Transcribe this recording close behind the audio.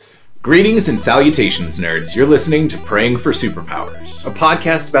Greetings and salutations, nerds. You're listening to Praying for Superpowers, a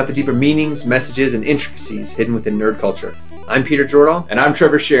podcast about the deeper meanings, messages, and intricacies hidden within nerd culture. I'm Peter Jordahl. And I'm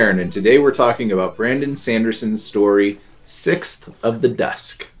Trevor Sharon, and today we're talking about Brandon Sanderson's story, Sixth of the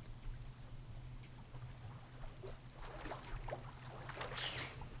Dusk.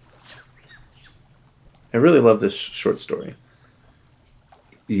 I really love this short story.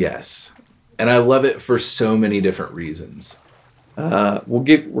 Yes, and I love it for so many different reasons. We're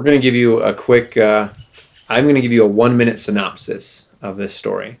going to give you a quick. I'm going to give you a 1-minute synopsis of this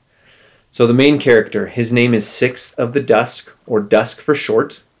story. So the main character, his name is Sixth of the Dusk, or Dusk for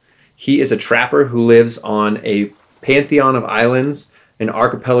short. He is a trapper who lives on a pantheon of islands, an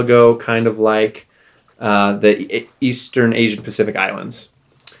archipelago, kind of like the Eastern Asian Pacific Islands.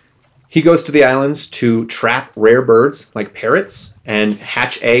 He goes to the islands to trap rare birds like parrots and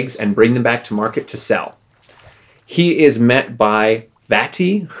hatch eggs and bring them back to market to sell. He is met by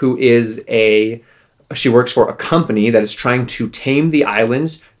Vati, who is she works for a company that is trying to tame the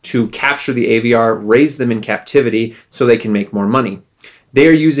islands to capture the AVR, raise them in captivity so they can make more money. They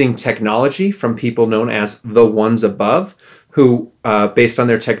are using technology from people known as the Ones Above, who, based on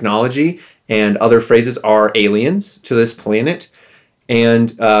their technology and other phrases, are aliens to this planet.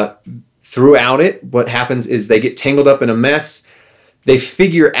 And throughout it, what happens is they get tangled up in a mess. They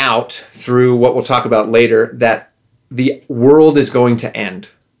figure out, through what we'll talk about later, that the world is going to end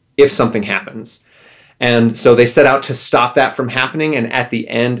if something happens. And so they set out to stop that from happening. And at the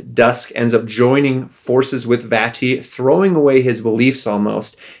end, Dusk ends up joining forces with Vati, throwing away his beliefs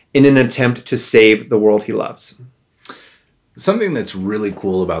almost in an attempt to save the world he loves. Something that's really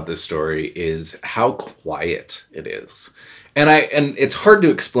cool about this story is how quiet it is. And it's hard to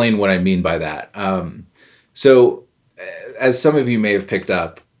explain what I mean by that. So as some of you may have picked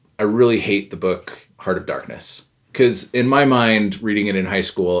up, I really hate the book Heart of Darkness. Because in my mind, reading it in high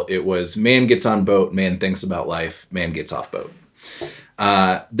school, it was man gets on boat, man thinks about life, man gets off boat.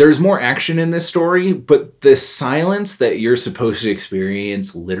 There's more action in this story, but the silence that you're supposed to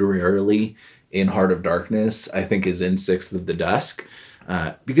experience literally in Heart of Darkness, I think is in Sixth of the Dusk.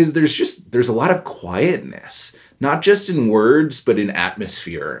 Because there's a lot of quietness, not just in words, but in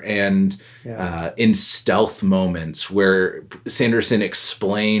atmosphere and in stealth moments where Sanderson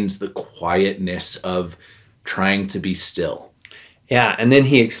explains the quietness of trying to be still. Yeah, and then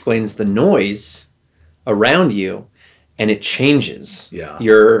he explains the noise around you, and it changes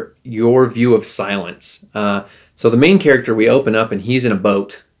your view of silence. So the main character, we open up, and he's in a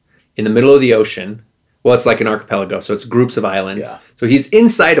boat in the middle of the ocean. Well, it's like an archipelago, so it's groups of islands. Yeah. So he's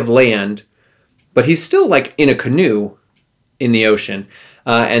inside of land, but he's still like in a canoe in the ocean.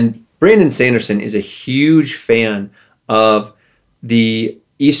 And Brandon Sanderson is a huge fan of the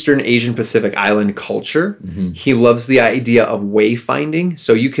Eastern Asian Pacific island culture. Mm-hmm. He loves the idea of wayfinding.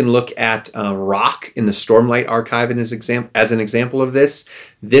 So you can look at Rock in the Stormlight Archive as an example of this.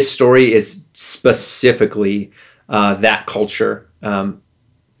 This story is specifically that culture.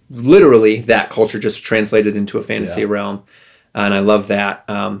 Literally that culture just translated into a fantasy realm. And I love that.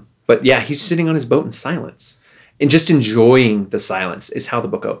 But yeah, he's sitting on his boat in silence and just enjoying the silence is how the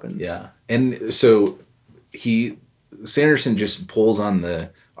book opens. Yeah. And so Sanderson just pulls on the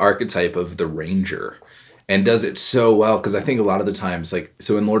archetype of the ranger and does it so well. Because I think a lot of the times,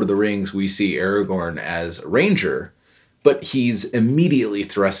 so in Lord of the Rings, we see Aragorn as a ranger, but he's immediately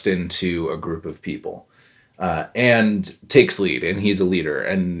thrust into a group of people. And takes lead, and he's a leader,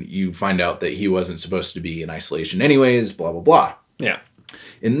 and you find out that he wasn't supposed to be in isolation anyways, blah, blah, blah. Yeah.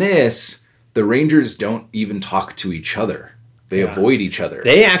 In this, the Rangers don't even talk to each other. They avoid each other.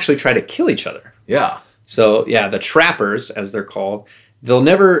 They actually try to kill each other. Yeah. So, the trappers, as they're called, they'll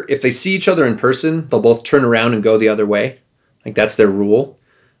never, if they see each other in person, they'll both turn around and go the other way. Like, that's their rule.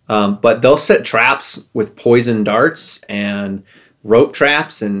 But they'll set traps with poison darts and rope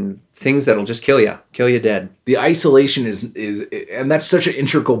traps and things that'll just kill you dead. The isolation is and that's such an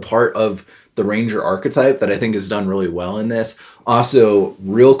integral part of the ranger archetype that I think is done really well in this. Also,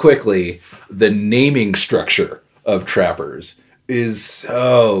 real quickly, the naming structure of trappers is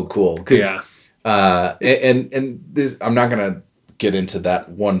so cool. And this, I'm not gonna get into that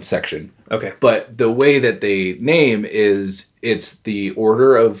one section. Okay. But the way that they name is it's the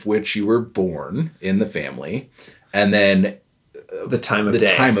order of which you were born in the family, and then the time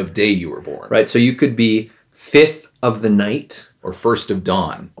of day you were born. Right. So you could be 5th of the night. Or 1st of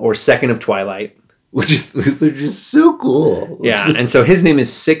dawn. Or 2nd of twilight. They're just so cool. Yeah. And so his name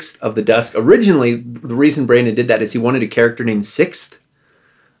is Sixth of the Dusk. Originally, the reason Brandon did that is he wanted a character named Sixth.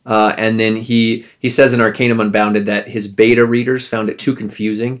 And then he says in Arcanum Unbounded that his beta readers found it too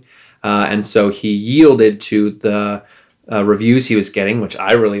confusing. And so he yielded to reviews he was getting, which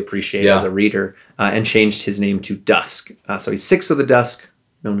I really appreciate Yeah. as a reader, and changed his name to Dusk. So he's Sixth of the Dusk,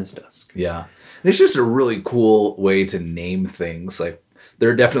 known as Dusk. Yeah. And it's just a really cool way to name things. Like, there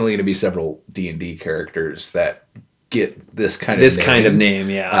are definitely going to be several D&D characters that get this kind of name,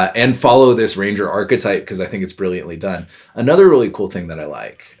 yeah. and follow this ranger archetype, because I think it's brilliantly done. Another really cool thing that I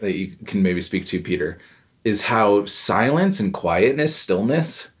like that you can maybe speak to, Peter, is how silence and quietness,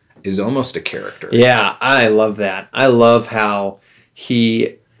 stillness, is almost a character. Yeah, I love that. I love how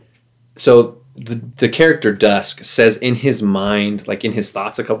the character Dusk says in his mind, like in his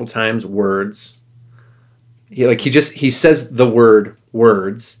thoughts a couple times, words. He says the word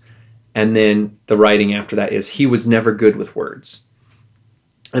words, and then the writing after that is he was never good with words.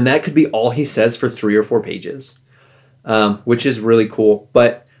 And that could be all he says for 3 or 4 pages, which is really cool.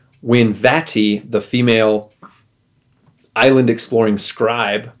 But when Vati, the female island exploring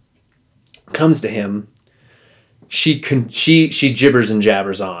scribe, comes to him, she gibbers and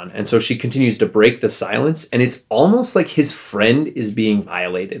jabbers on, and so she continues to break the silence, and it's almost like his friend is being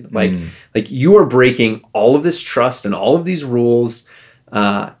violated. Like you are breaking all of this trust and all of these rules,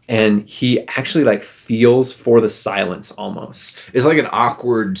 and he actually like feels for the silence almost. It's like an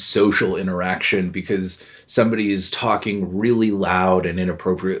awkward social interaction because somebody is talking really loud and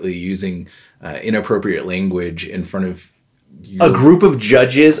inappropriately, using inappropriate language in front of a group of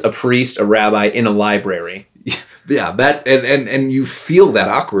judges, a priest, a rabbi in a library. Yeah, that and you feel that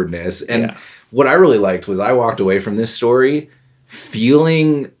awkwardness. And what I really liked was I walked away from this story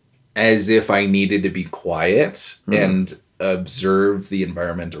feeling as if I needed to be quiet and observe the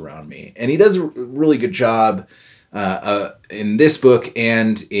environment around me. And he does a really good job in this book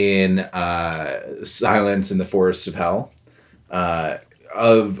and in Silence in the Forests of Hell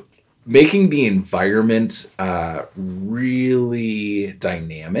of making the environment really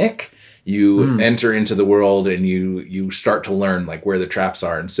dynamic. You enter into the world and you start to learn like where the traps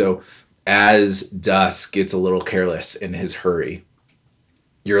are. And so as Dusk gets a little careless in his hurry,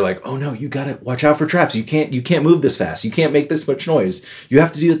 you're like, oh no, you gotta watch out for traps. You can't move this fast. You can't make this much noise. You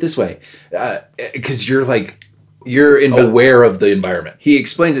have to do it this way. Because you're aware of the environment. He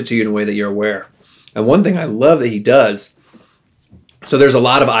explains it to you in a way that you're aware. And one thing I love that he does, so there's a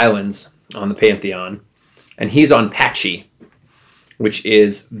lot of islands on the Pantheon, and he's on Patchy, which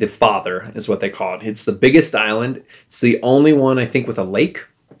is the father, is what they call it. It's the biggest island. It's the only one, I think, with a lake,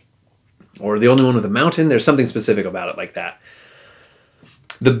 or the only one with a mountain. There's something specific about it like that.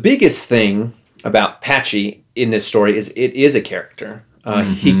 The biggest thing about Patchy in this story is it is a character.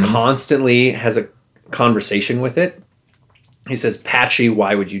 He constantly has a conversation with it. He says, Patchy,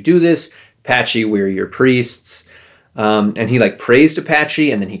 why would you do this? Patchy, we're your priests. And he like prays to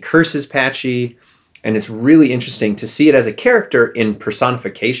Patchy, and then he curses Patchy. And it's really interesting to see it as a character in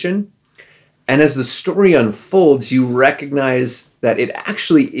personification. And as the story unfolds, you recognize that it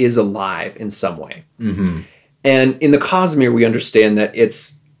actually is alive in some way. Mm-hmm. And in the Cosmere, we understand that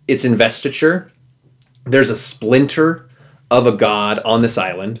it's investiture. There's a splinter of a god on this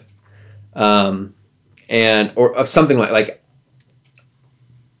island, or of something like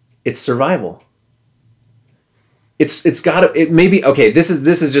it's survival. It's got it. Maybe okay. This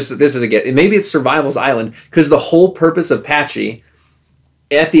is again. Maybe it's survival's island because the whole purpose of Patchy,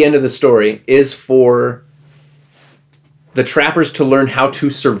 at the end of the story, is for the trappers to learn how to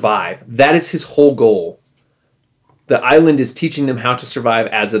survive. That is his whole goal. The island is teaching them how to survive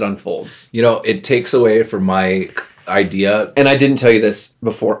as it unfolds. You know, it takes away from my idea. And I didn't tell you this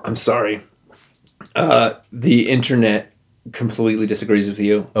before. I'm sorry. The internet completely disagrees with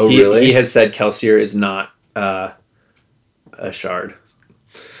you. Oh, really? He has said Kelsier is not a shard.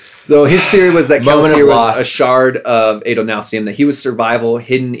 So his theory was that Kelsier was a shard of Adonalcium, that he was survival,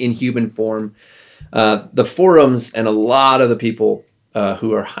 hidden in human form. The forums and a lot of the people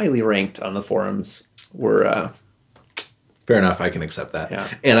who are highly ranked on the forums were... Fair enough, I can accept that. Yeah.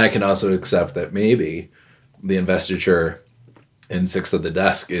 And I can also accept that maybe the investiture in Sixth of the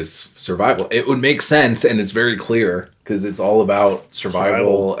Dusk is survival. It would make sense, and it's very clear, because it's all about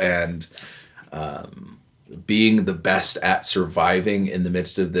survival and being the best at surviving in the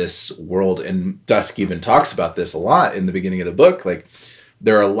midst of this world. And Dusk even talks about this a lot in the beginning of the book. Like,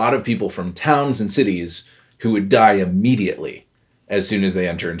 there are a lot of people from towns and cities who would die immediately as soon as they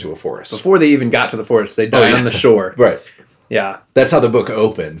enter into a forest. Before they even got to the forest, they die on the shore. Right. Yeah. That's how the book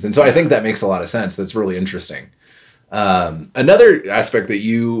opens. And so I think that makes a lot of sense. That's really interesting. Another aspect that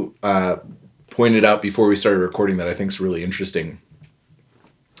you pointed out before we started recording that I think is really interesting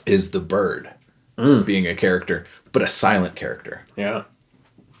is the bird being a character, but a silent character. Yeah.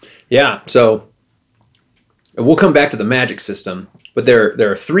 Yeah. So we'll come back to the magic system, but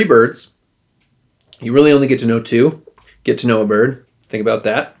there are 3 birds. You really only get to know 2. get to know a bird. Think about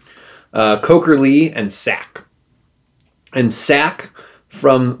that. Cokerlee and Sack. And Sack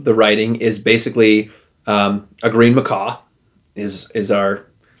from the writing is basically a green macaw is our,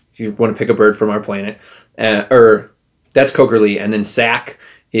 if you want to pick a bird from our planet, or that's Cokerlee, and then Sack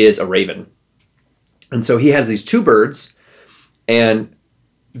is a raven. And so he has these two birds, and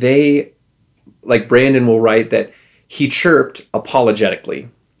they, like Brandon will write that he chirped apologetically.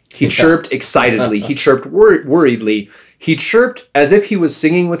 He chirped excitedly. He chirped worriedly. He chirped as if he was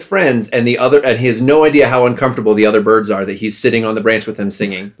singing with friends, and he has no idea how uncomfortable the other birds are that he's sitting on the branch with them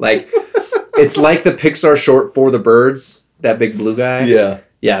singing. Like, it's like the Pixar short For the Birds, that big blue guy. Yeah.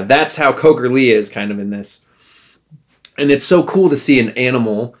 Yeah, that's how Cokerlee is kind of in this. And it's so cool to see an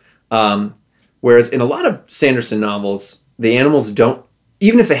animal, whereas in a lot of Sanderson novels, the animals don't,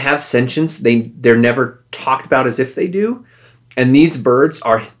 even if they have sentience, they're never talked about as if they do. And these birds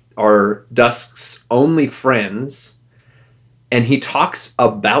are Dusk's only friends, and he talks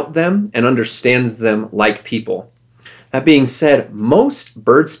about them and understands them like people. That being said, most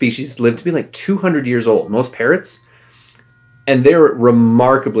bird species live to be like 200 years old, most parrots, and they're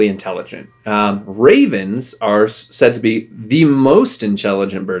remarkably intelligent. Ravens are said to be the most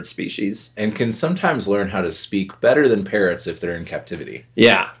intelligent bird species. And can sometimes learn how to speak better than parrots if they're in captivity.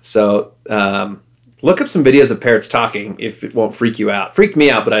 Yeah, so look up some videos of parrots talking if it won't freak you out. Freaked me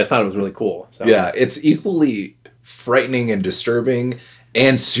out, but I thought it was really cool. So. Yeah, it's equally frightening and disturbing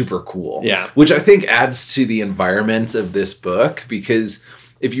and super cool. Yeah. Which I think adds to the environment of this book, because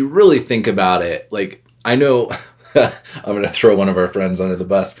if you really think about it, like, I know... I'm going to throw one of our friends under the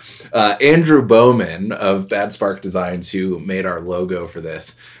bus. Andrew Bowman of Bad Spark Designs, who made our logo for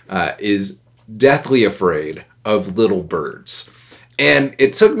this, is deathly afraid of little birds. And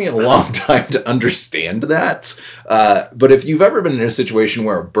it took me a long time to understand that. But if you've ever been in a situation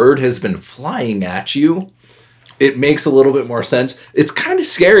where a bird has been flying at you, it makes a little bit more sense. It's kind of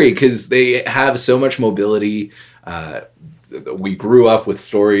scary because they have so much mobility. We grew up with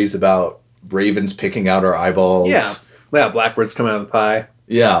stories about ravens picking out our eyeballs. Yeah, blackbirds come out of the pie.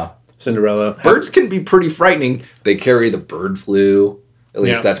 Yeah. Cinderella. Birds can be pretty frightening. They carry the bird flu. At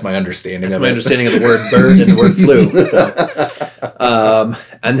least that's my understanding of it. That's my understanding of the word bird and the word flu. So.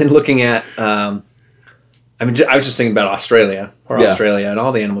 And then looking at, I was just thinking about Australia and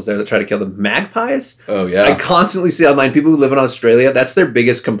all the animals there that try to kill the magpies. Oh, yeah. I constantly see online people who live in Australia. That's their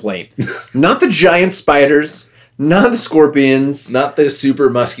biggest complaint. Not the giant spiders. Not the scorpions. Not the super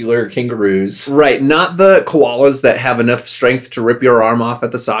muscular kangaroos. Right. Not the koalas that have enough strength to rip your arm off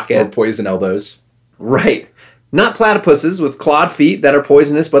at the socket. Or poison elbows. Right. Not platypuses with clawed feet that are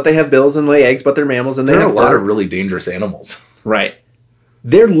poisonous, but they have bills and lay eggs, but they're mammals and they have a lot of really dangerous animals. Right.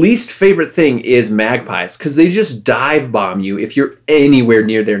 Their least favorite thing is magpies because they just dive bomb you if you're anywhere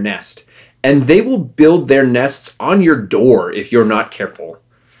near their nest. And they will build their nests on your door if you're not careful.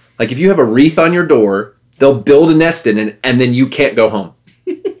 Like if you have a wreath on your door... They'll build a nest in it, and then you can't go home.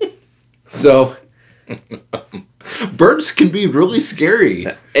 So, birds can be really scary,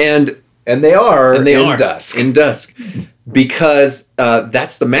 and they are in Dusk. In Dusk, because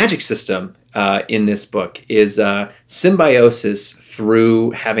that's the magic system in this book is symbiosis through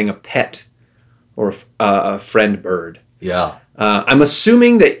having a pet or a friend bird. Yeah, I'm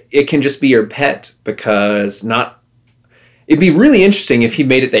assuming that it can just be your pet because not. It'd be really interesting if he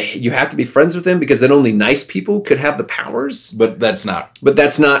made it that you have to be friends with him because then only nice people could have the powers. But that's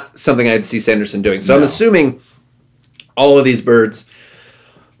not something I'd see Sanderson doing. So I'm assuming all of these birds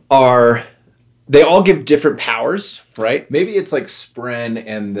they all give different powers, right? Maybe it's like Spren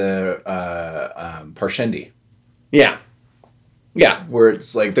and the Parshendi. Yeah. Yeah. Where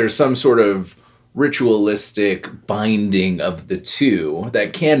it's like there's some sort of ritualistic binding of the two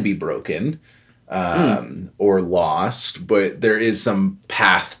that can be broken. Or lost, but there is some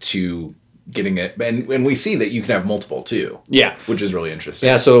path to getting it. And we see that you can have multiple too. Yeah. Which is really interesting.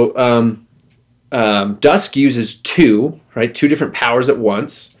 Yeah, so Dusk uses two different powers at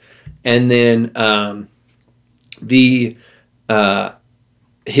once. And then he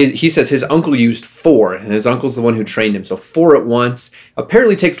says his uncle used 4, and his uncle's the one who trained him. So 4 at once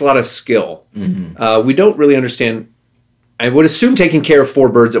apparently takes a lot of skill. Mm-hmm. We don't really understand. I would assume taking care of 4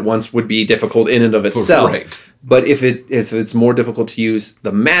 birds at once would be difficult in and of itself. Right. But if it's more difficult to use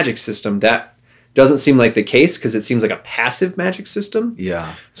the magic system, that doesn't seem like the case because it seems like a passive magic system.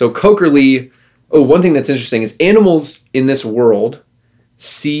 Yeah. So Cokerlee, one thing that's interesting is animals in this world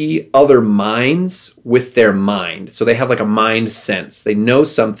see other minds with their mind. So they have like a mind sense. They know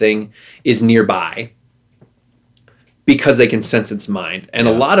something is nearby because they can sense its mind. And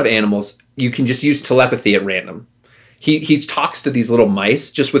a lot of animals, you can just use telepathy at random. He talks to these little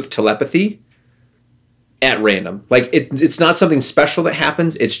mice just with telepathy, at random. Like it's not something special that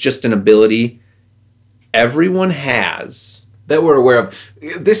happens. It's just an ability everyone has. That we're aware of.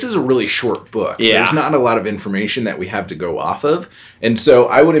 This is a really short book. Yeah. There's not a lot of information that we have to go off of. And so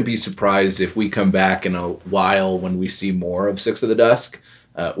I wouldn't be surprised if we come back in a while when we see more of Six of the Dusk,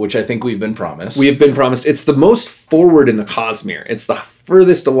 which I think we've been promised. We have been promised. It's the most forward in the Cosmere. It's the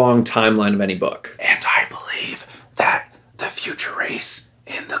furthest along timeline of any book. And I believe that the future race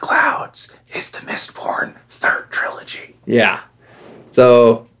in the clouds is the Mistborn third trilogy. Yeah.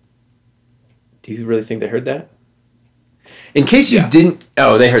 So, do you really think they heard that? In case you didn't...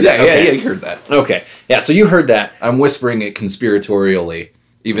 Oh, they heard that. Okay. Yeah, you heard that. Okay. Yeah, so you heard that. I'm whispering it conspiratorially,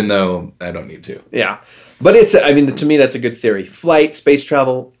 even though I don't need to. Yeah. But it's... I mean, to me, that's a good theory. Flight, space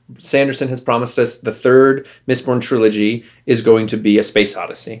travel. Sanderson has promised us the third Mistborn trilogy is going to be a space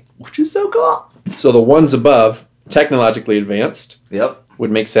odyssey. Which is so cool. So the ones above, technologically advanced. Yep.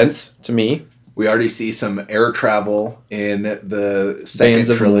 Would make sense to me. We already see some air travel in the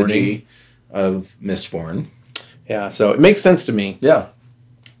second trilogy of Mistborn. Yeah, so it makes sense to me. Yeah.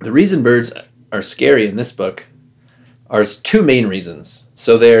 The reason birds are scary in this book are two main reasons.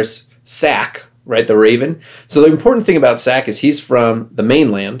 So there's Sack, right, the raven. So the important thing about Sack is he's from the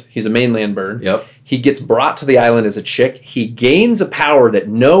mainland. He's a mainland bird. Yep. He gets brought to the island as a chick. He gains a power that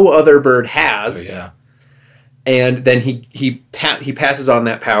no other bird has. Oh, yeah. And then he passes on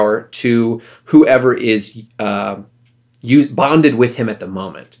that power to whoever is bonded with him at the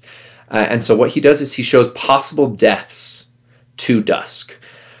moment. And so what he does is he shows possible deaths to Dusk.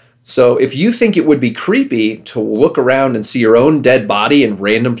 So if you think it would be creepy to look around and see your own dead body in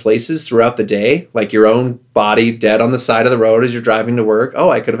random places throughout the day, like your own body dead on the side of the road as you're driving to work, oh,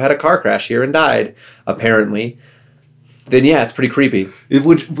 I could have had a car crash here and died, apparently, then yeah, it's pretty creepy.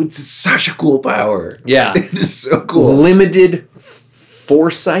 Which is such a cool power. Yeah. It is so cool. Limited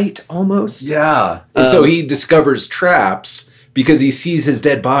foresight, almost. Yeah. And so he discovers traps because he sees his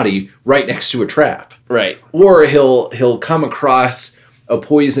dead body right next to a trap. Right. Or he'll come across a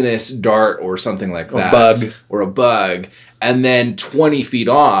poisonous dart or something like that. Or a bug. And then 20 feet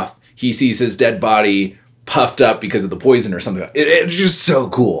off, he sees his dead body puffed up because of the poison or something. It's just so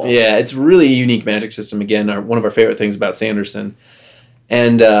cool. Yeah, it's really a unique magic system. Again, one of our favorite things about Sanderson.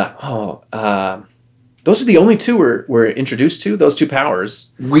 And, those are the only two we're introduced to, those two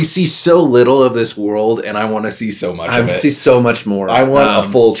powers. We see so little of this world, and I want to see so much of it. I see so much more. I want a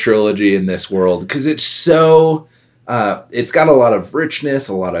full trilogy in this world, because it's so... it's got a lot of richness,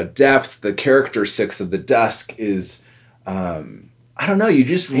 a lot of depth. The character Six of the Dusk is... I don't know, you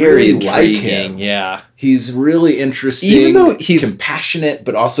just very really like him. Yeah. He's really interesting. Even though he's compassionate,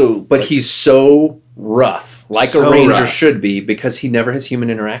 but also... But he's so rough, like so a ranger rough. should be, because he never has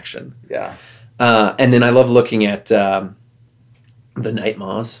human interaction. Yeah. And then I love looking at the night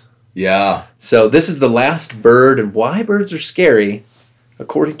moths. Yeah. So this is the last bird, and why birds are scary,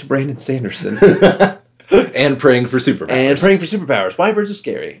 according to Brandon Sanderson. And praying for superpowers. Why birds are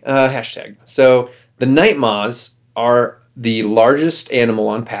scary. Hashtag. So the night moths are the largest animal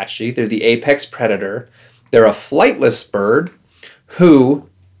on Patchy. They're the apex predator. They're a flightless bird who,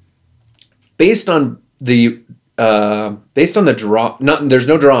 based on the there's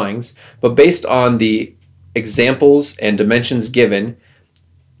no drawings, but based on the examples and dimensions given,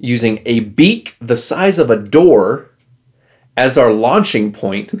 using a beak the size of a door as our launching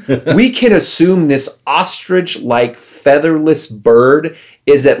point, we can assume this ostrich-like featherless bird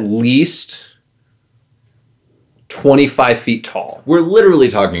is at least 25 feet tall. We're literally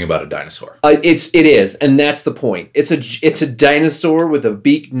talking about a dinosaur. It is, and that's the point. It's a dinosaur with a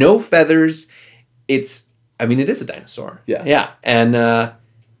beak, no feathers. It is a dinosaur. Yeah. Yeah. And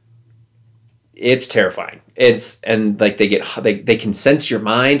it's terrifying. They can sense your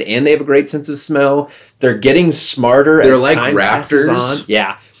mind, and they have a great sense of smell. They're getting smarter as like time passes raptors, on.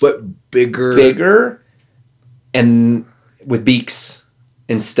 Yeah. But bigger and with beaks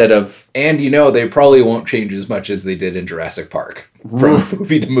instead of... And they probably won't change as much as they did in Jurassic Park from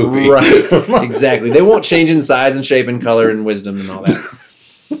movie to movie. Right. Exactly. They won't change in size and shape and color and wisdom and all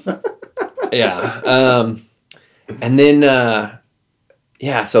that. Yeah. And then,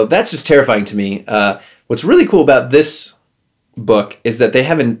 so that's just terrifying to me. What's really cool about this book is that they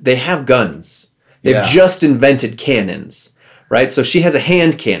have guns. They've just invented cannons, right? So she has a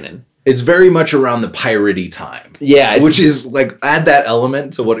hand cannon. It's very much around the piratey time. Yeah. Which is add that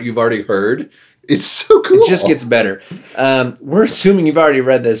element to what you've already heard. It's so cool. It just gets better. We're assuming you've already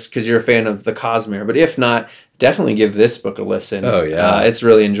read this because you're a fan of the Cosmere, but if not, definitely give this book a listen. Oh yeah. It's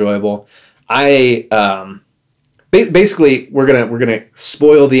really enjoyable. Basically, we're gonna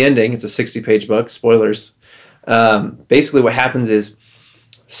spoil the ending. It's a 60-page book. Spoilers. Basically, what happens is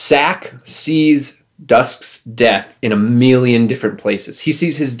Sack sees Dusk's death in a million different places. He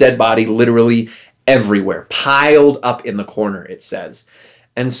sees his dead body literally everywhere, piled up in the corner, it says.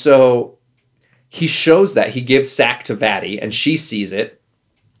 And so he shows that. He gives Sack to Vatty, and she sees it.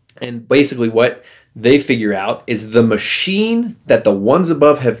 And basically what they figure out is the machine that the ones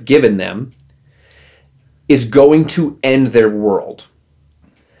above have given them is going to end their world.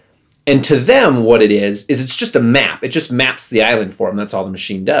 And to them, what it is it's just a map. It just maps the island for them. That's all the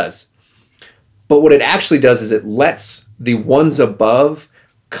machine does. But what it actually does is it lets the ones above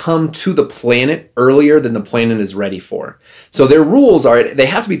come to the planet earlier than the planet is ready for. So their rules are they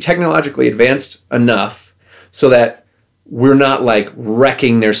have to be technologically advanced enough so that we're not like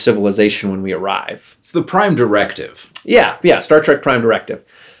wrecking their civilization when we arrive. It's the Prime Directive. Yeah, Star Trek Prime Directive.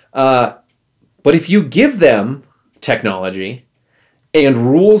 But if you give them technology and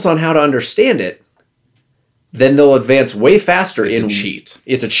rules on how to understand it, then they'll advance way faster. It's a cheat.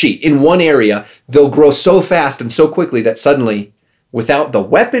 It's a cheat. In one area, they'll grow so fast and so quickly that suddenly, without the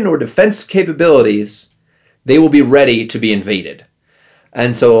weapon or defense capabilities, they will be ready to be invaded.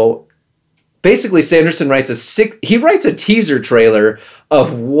 And so basically Sanderson writes a teaser trailer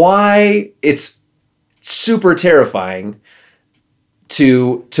of why it's super terrifying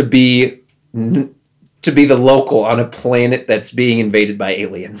to be the local on a planet that's being invaded by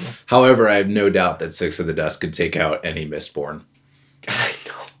aliens. However, I have no doubt that Six of the Dusk could take out any Mistborn. I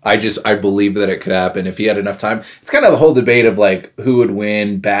know. I believe that it could happen if he had enough time. It's kind of the whole debate of like who would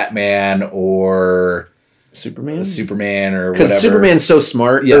win, Batman or Superman or whatever. Because Superman's so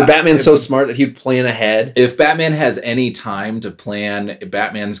smart, or Batman's so smart that he'd plan ahead. If Batman has any time to plan,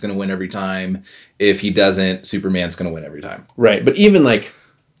 Batman's going to win every time. If he doesn't, Superman's going to win every time. Right, but even like,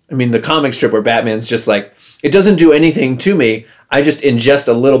 I mean, the comic strip where Batman's just like, it doesn't do anything to me. I just ingest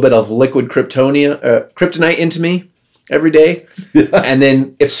a little bit of liquid kryptonite into me every day. And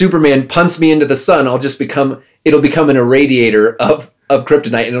then if Superman punts me into the sun, it'll become an irradiator of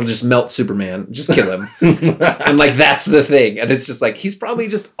kryptonite and it'll just melt Superman. Just kill him. And like, that's the thing. And it's just like, he's probably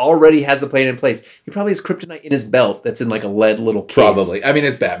just already has the plan in place. He probably has kryptonite in his belt that's in like a lead little case. Probably. I mean,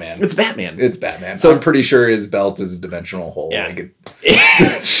 it's Batman. It's Batman. So I'm pretty sure his belt is a dimensional hole. Yeah. Like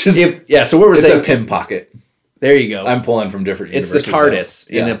So what we're saying. It's a pin pocket. There you go. I'm pulling from different universes. It's the TARDIS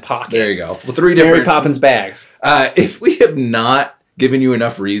in a pocket. There you go. Well, 3 different. Mary Poppins bag. If we have not given you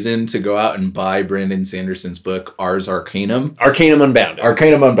enough reason to go out and buy Brandon Sanderson's book, Ars Arcanum. Arcanum Unbounded.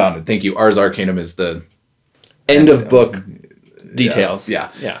 Arcanum Unbounded. Thank you. Ars Arcanum is the end of book details.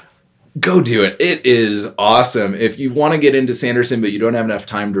 Yeah. Go do it. It is awesome. If you want to get into Sanderson, but you don't have enough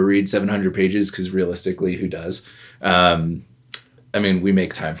time to read 700 pages, because realistically, who does? I mean, we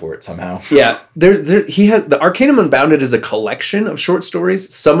make time for it somehow. Yeah. He has the Arcanum Unbounded is a collection of short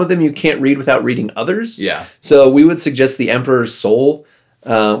stories. Some of them you can't read without reading others. Yeah. So we would suggest The Emperor's Soul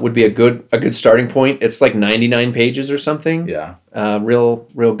would be a good starting point. It's like 99 pages or something. Yeah. Real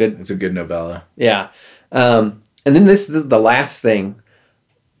good. It's a good novella. Yeah. And then the last thing.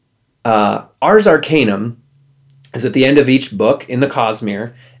 Ars Arcanum is at the end of each book in the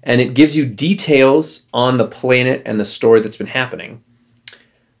Cosmere, and it gives you details on the planet and the story that's been happening.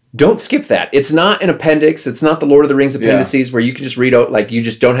 Don't skip that. It's not an appendix. It's not the Lord of the Rings appendices where you can just read out, like you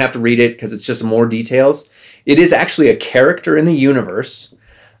just don't have to read it because it's just more details. It is actually a character in the universe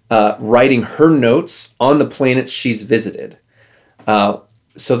writing her notes on the planets she's visited. So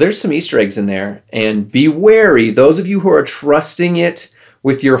there's some Easter eggs in there, and be wary. Those of you who are trusting it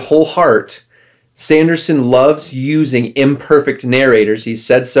with your whole heart, Sanderson loves using imperfect narrators. He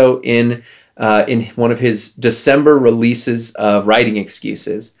said so in one of his December releases of Writing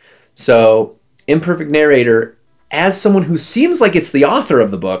Excuses. So, imperfect narrator, as someone who seems like it's the author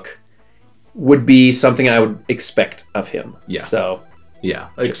of the book, would be something I would expect of him. Yeah. So, yeah.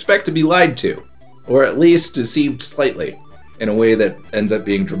 Expect to be lied to, or at least deceived slightly in a way that ends up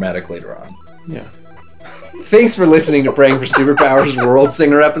being dramatic later on. Yeah. Thanks for listening to Praying for Superpowers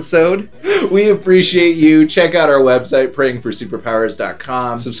Worldsinger episode. We appreciate you. Check out our website,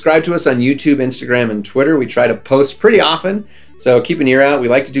 prayingforsuperpowers.com. Subscribe to us on YouTube, Instagram, and Twitter. We try to post pretty often, so keep an ear out. We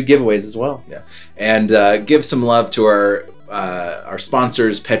like to do giveaways as well. Yeah, and give some love to our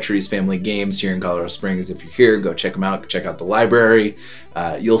sponsors, Petrie's Family Games here in Colorado Springs. If you're here, go check them out. Check out the library.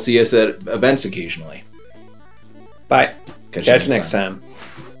 You'll see us at events occasionally. Bye. Catch you next time.